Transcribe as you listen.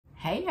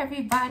Hey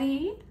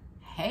everybody,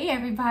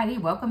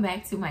 welcome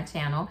back to my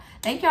channel.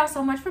 Thank y'all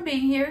so much for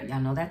being here.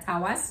 Y'all know that's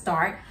how I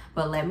start,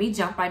 but let me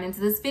jump right into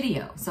this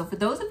video. So for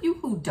those of you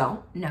who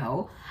don't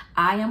know,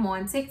 I am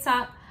on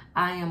TikTok,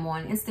 I am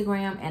on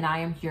Instagram, and I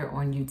am here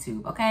on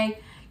YouTube,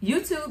 okay?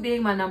 YouTube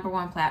being my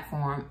 #1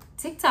 platform,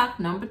 TikTok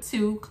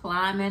 #2,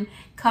 climbing,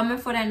 coming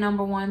for that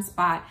 #1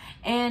 spot,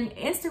 and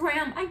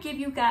Instagram, I give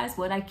you guys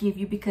what I give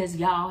you because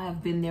y'all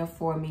have been there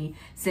for me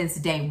since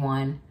day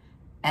one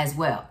as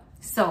well.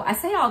 So I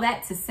say all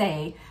that to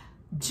say,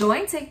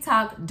 join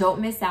TikTok,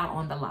 don't miss out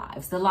on the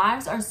lives. The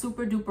lives are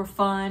super duper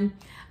fun.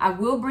 I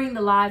will bring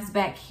the lives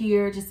back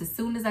here just as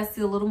soon as I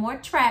see a little more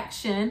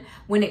traction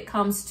when it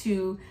comes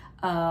to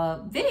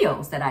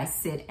videos that I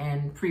sit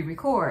and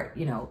pre-record,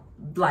 you know,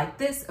 like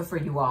this for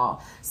you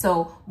all.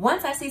 So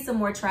once I see some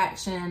more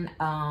traction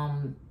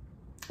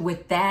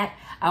with that,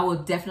 I will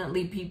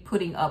definitely be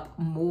putting up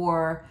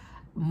more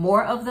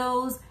of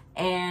those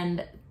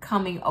and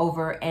coming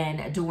over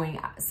and doing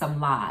some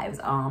lives,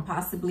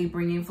 possibly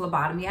bringing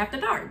Phlebotomy After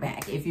Dark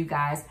back. If you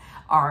guys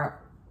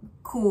are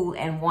cool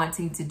and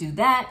wanting to do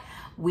that,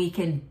 we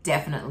can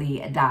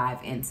definitely dive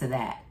into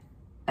that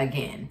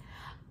again.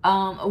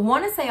 I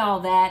want to say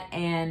all that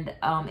and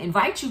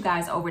invite you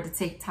guys over to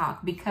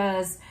TikTok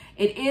because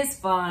it is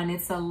fun.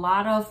 It's a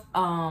lot of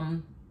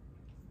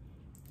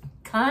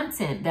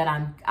content that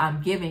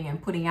I'm giving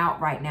and putting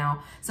out right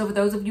now. So for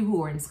those of you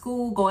who are in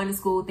school, going to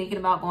school, thinking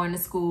about going to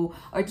school,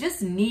 or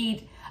just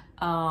need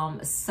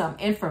some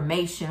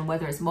information,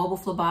 whether it's mobile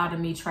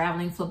phlebotomy,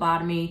 traveling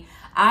phlebotomy,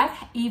 I've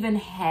even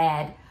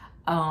had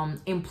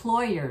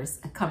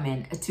employers come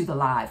in to the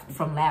live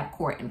from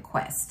LabCorp and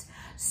Quest.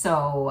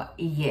 So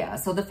yeah,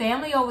 so the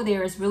family over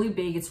there is really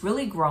big. It's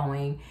really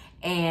growing.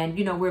 And,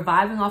 you know, we're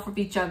vibing off of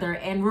each other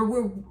and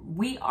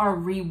we are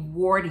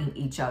rewarding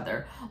each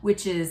other,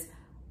 which is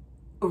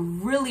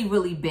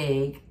really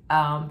big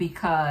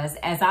because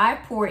as I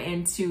pour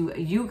into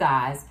you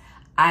guys,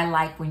 I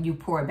like when you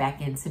pour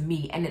back into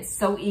me, and it's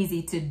so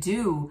easy to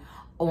do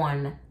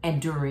on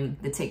and during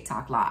the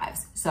TikTok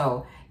lives.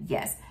 So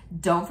yes,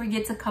 don't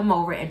forget to come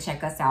over and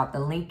check us out. The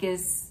link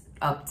is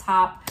up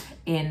top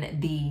in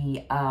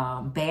the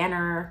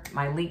banner.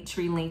 My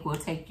Linktree link will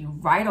take you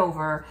right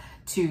over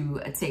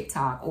to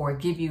TikTok or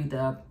give you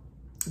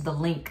the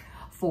link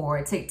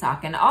for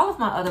TikTok and all of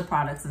my other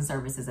products and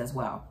services as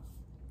well.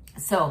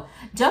 So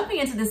jumping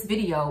into this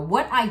video,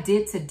 what I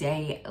did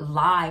today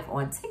live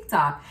on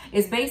TikTok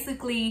is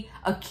basically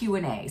a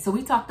Q&A. So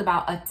we talked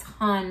about a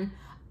ton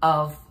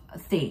of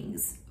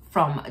things,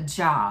 from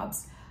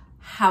jobs,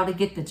 how to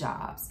get the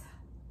jobs,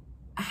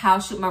 how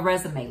should my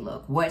resume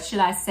look, what should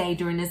I say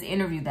during this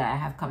interview that I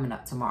have coming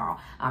up tomorrow.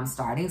 I'm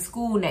starting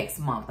school next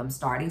month. I'm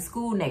starting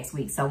school next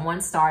week. Someone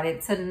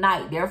started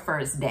tonight, their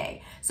first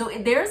day. So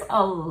there's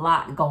a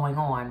lot going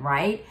on,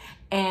 right?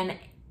 And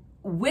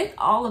with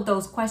all of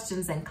those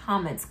questions and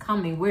comments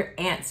coming, we're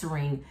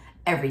answering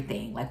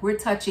everything. Like, we're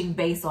touching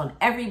base on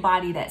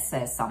everybody that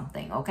says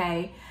something,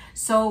 okay?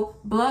 So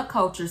blood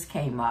cultures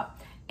came up.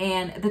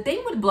 And the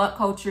thing with blood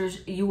cultures,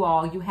 you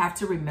have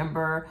to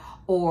remember,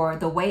 or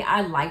the way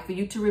I like for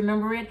you to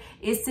remember it,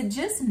 is to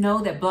just know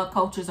that blood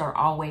cultures are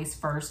always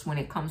first when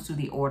it comes to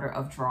the order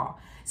of draw.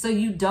 So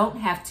you don't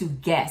have to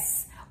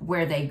guess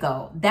where they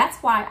go. That's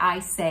why I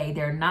say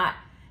they're not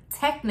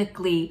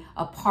technically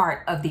a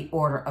part of the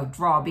order of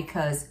draw,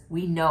 because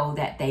we know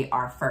that they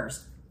are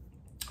first.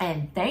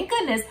 And thank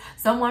goodness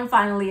someone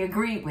finally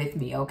agreed with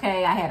me,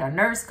 okay? I had a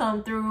nurse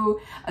come through,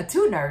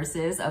 two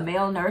nurses, a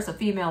male nurse, a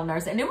female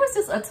nurse, and it was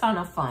just a ton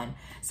of fun.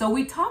 So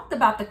we talked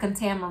about the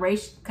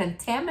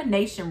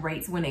contamination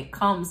rates when it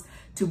comes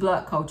to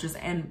blood cultures,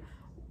 and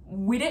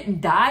we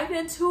didn't dive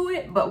into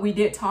it, but we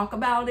did talk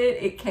about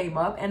it. It came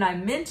up, and I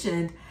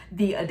mentioned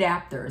the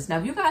adapters. Now,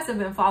 if you guys have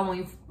been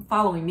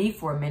following me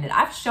for a minute,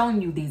 I've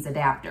shown you these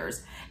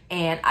adapters,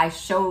 and I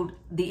showed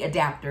the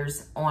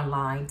adapters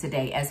online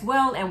today as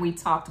well, and we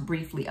talked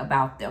briefly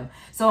about them.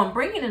 So I'm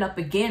bringing it up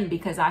again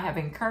because I have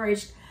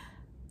encouraged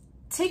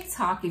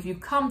TikTok, if you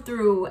come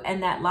through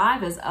and that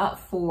live is up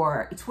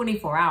for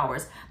 24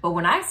 hours, but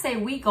when I say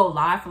we go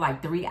live for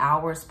like 3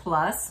 hours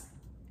plus,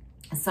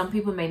 some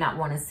people may not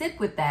want to sit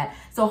with that.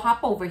 So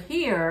hop over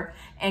here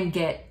and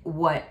get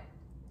what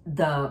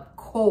the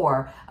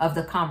core of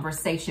the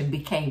conversation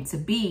became to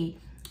be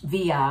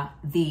via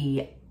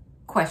the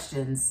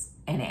questions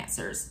and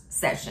answers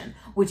session,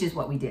 which is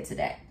what we did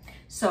today.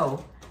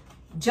 So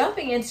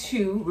jumping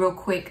into real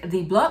quick,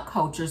 the blood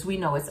cultures, we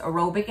know it's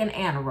aerobic and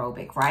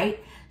anaerobic,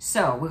 right?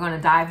 So we're going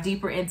to dive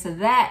deeper into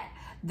that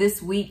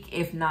this week,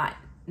 if not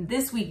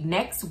this week,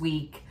 next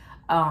week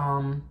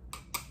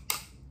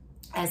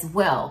as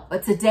well.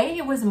 But today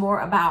it was more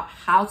about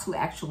how to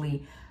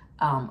actually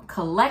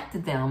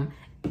collect them,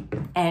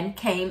 and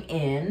came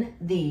in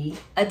the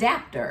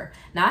adapter.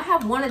 Now I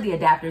have one of the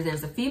adapters.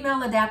 There's a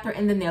female adapter,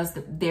 and then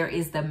there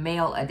is the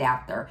male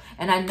adapter.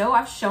 And I know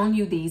I've shown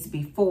you these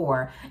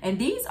before, and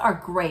these are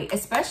great,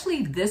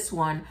 especially this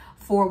one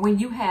for when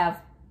you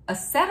have a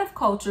set of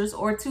cultures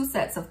or 2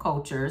 sets of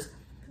cultures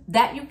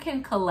that you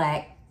can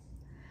collect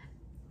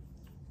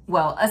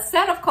well, a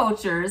set of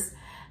cultures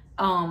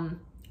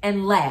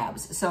and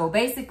labs. So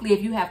basically,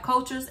 if you have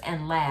cultures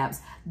and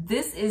labs,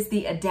 this is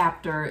the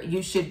adapter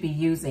you should be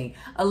using.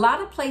 A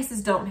lot of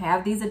places don't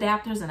have these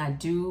adapters, and I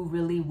do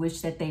really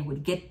wish that they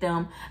would get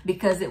them,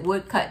 because it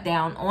would cut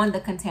down on the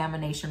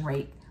contamination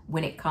rate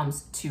when it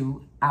comes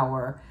to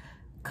our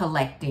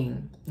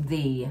collecting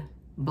the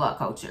blood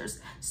cultures.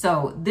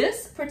 So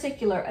this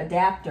particular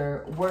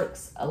adapter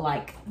works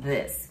like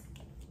this.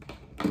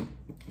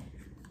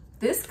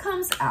 This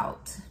comes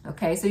out,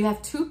 okay? So you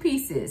have two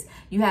pieces.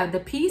 You have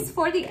the piece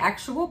for the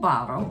actual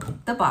bottle,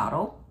 the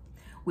bottle.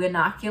 We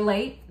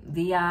inoculate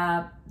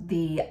the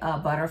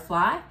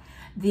butterfly.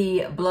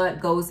 The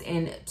blood goes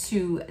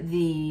into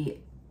the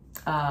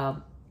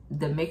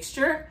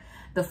mixture,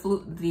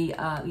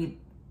 the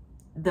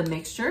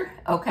mixture,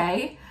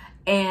 okay,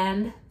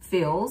 and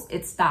fills.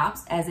 It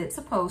stops as it's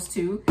supposed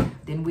to.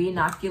 Then we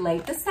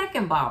inoculate the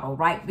second bottle,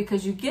 right?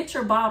 Because you get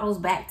your bottles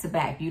back to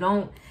back. You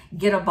don't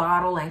get a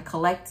bottle and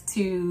collect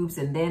tubes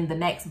and then the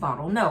next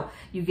bottle. No,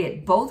 you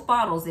get both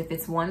bottles. If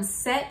it's one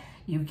set,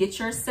 you get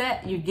your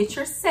set,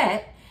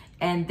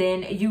 and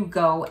then you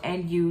go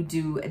and you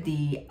do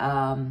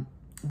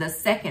the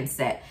second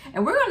set.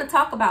 And we're going to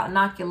talk about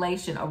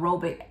inoculation,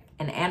 aerobic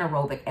and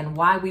anaerobic, and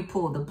why we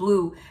pull the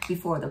blue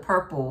before the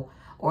purple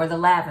or the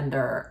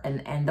lavender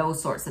and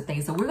those sorts of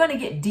things. So we're going to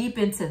get deep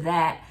into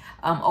that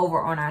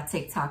over on our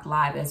TikTok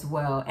live as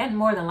well. And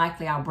more than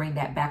likely, I'll bring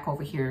that back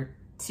over here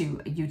to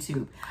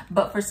YouTube.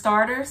 But for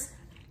starters,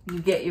 you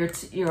get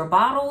your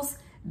bottles.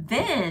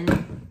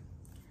 Then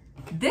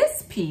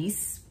this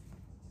piece,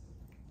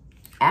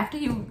 after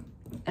you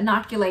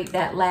inoculate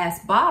that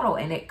last bottle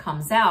and it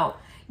comes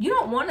out, you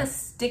don't want to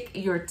stick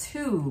your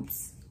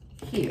tubes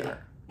here.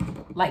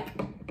 Like,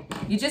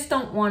 you just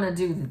don't want to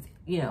do,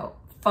 you know,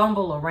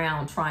 fumble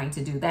around trying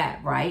to do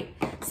that, right?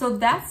 So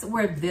that's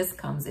where this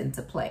comes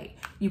into play.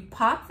 You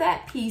pop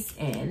that piece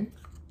in.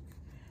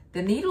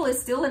 The needle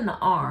is still in the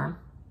arm,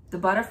 the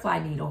butterfly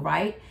needle,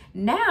 right?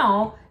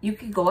 Now you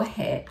can go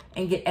ahead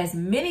and get as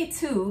many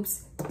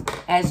tubes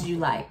as you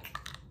like.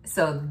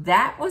 So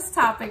that was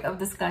topic of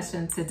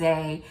discussion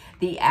today,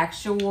 the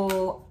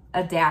actual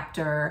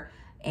adapter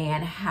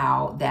and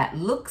how that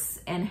looks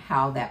and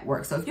how that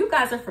works. So if you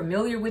guys are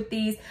familiar with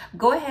these,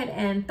 go ahead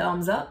and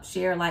thumbs up,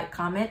 share, like,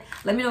 comment.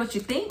 Let me know what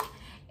you think.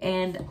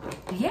 And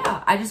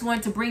yeah, I just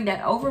wanted to bring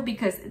that over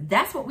because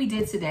that's what we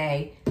did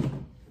today.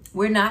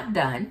 We're not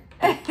done.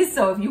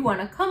 So if you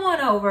want to come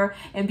on over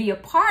and be a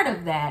part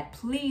of that,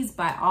 please,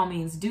 by all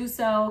means, do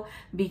so,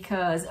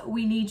 because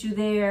we need you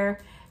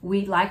there.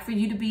 We'd like for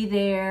you to be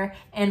there,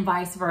 and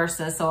vice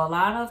versa. So a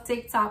lot of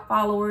TikTok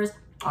followers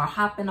are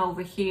hopping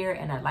over here,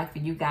 and I'd like for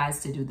you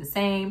guys to do the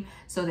same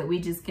so that we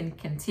just can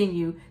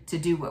continue to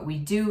do what we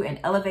do and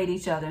elevate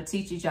each other,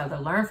 teach each other,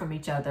 learn from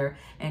each other,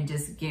 and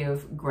just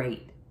give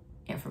great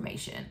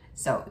information.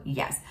 So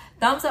yes,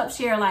 thumbs up,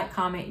 share, like,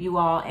 comment, you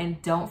all,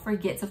 and don't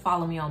forget to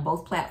follow me on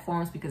both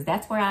platforms, because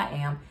that's where I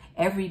am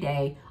every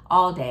day,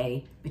 all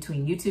day,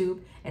 between YouTube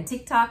and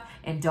TikTok.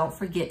 And don't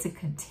forget to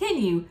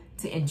continue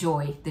to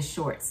enjoy the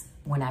shorts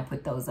when I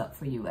put those up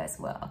for you as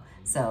well.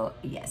 So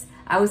yes,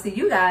 I will see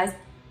you guys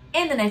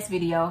in the next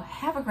video.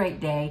 Have a great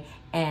day,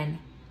 and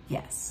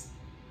yes,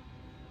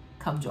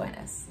 come join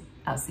us.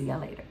 I'll see y'all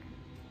later.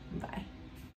 Bye.